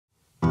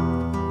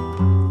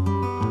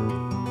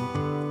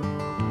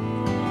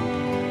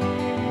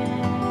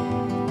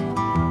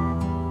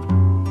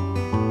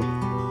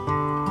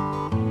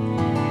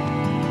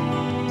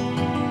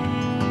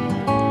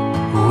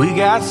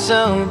got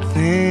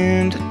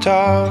something to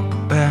talk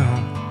about.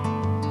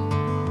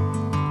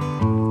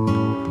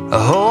 A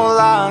whole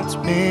lot's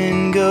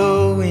been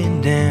going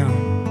down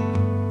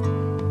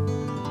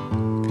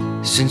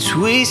since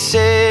we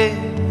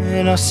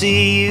said I'll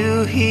see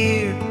you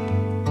here.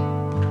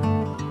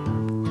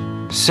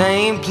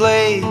 Same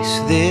place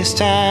this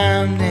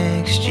time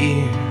next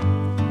year.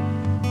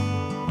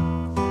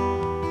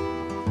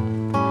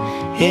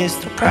 It's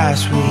the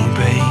price we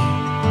pay.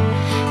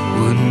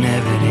 Wouldn't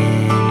have it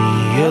any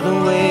other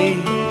way.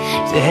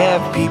 To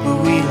have people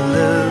we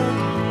love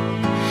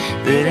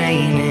that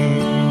ain't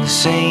in the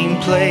same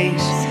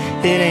place.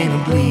 It ain't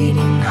a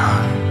bleeding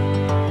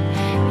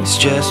heart, it's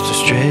just a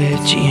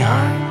stretchy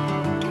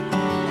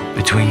heart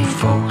between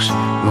folks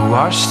who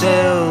are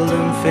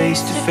seldom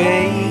face to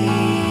face,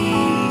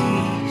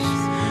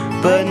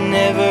 but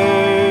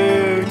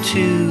never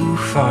too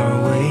far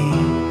away.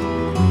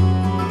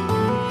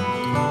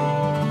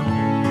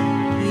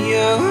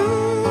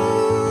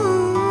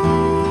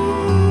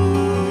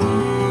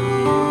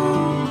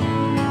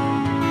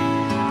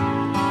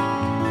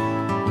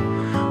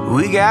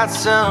 We got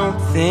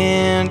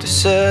something to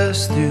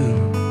suss through,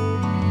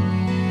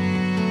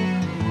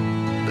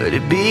 but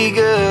it'd be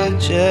good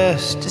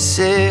just to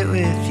sit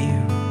with you.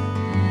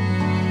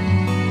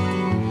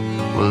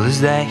 Well, is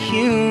that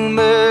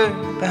humor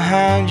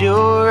behind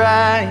your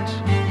eyes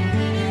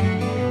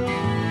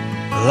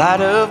the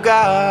light of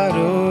God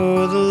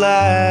or the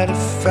light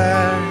of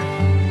fire?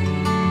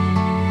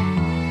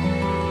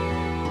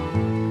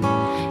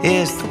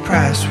 It's the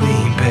price we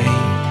pay.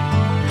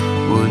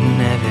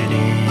 Wouldn't have it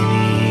any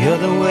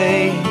other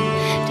way.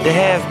 To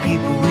have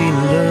people we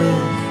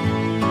love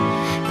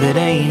that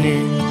ain't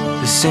in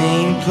the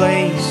same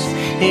place.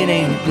 It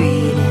ain't a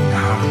bleeding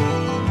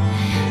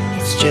heart,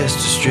 it's just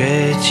a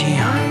stretchy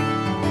heart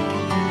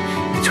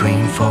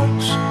between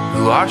folks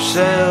who are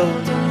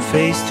seldom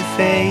face to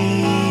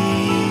face,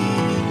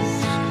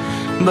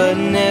 but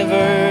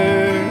never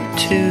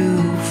too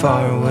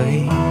far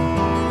away.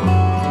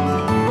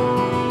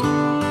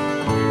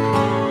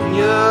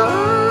 Yeah.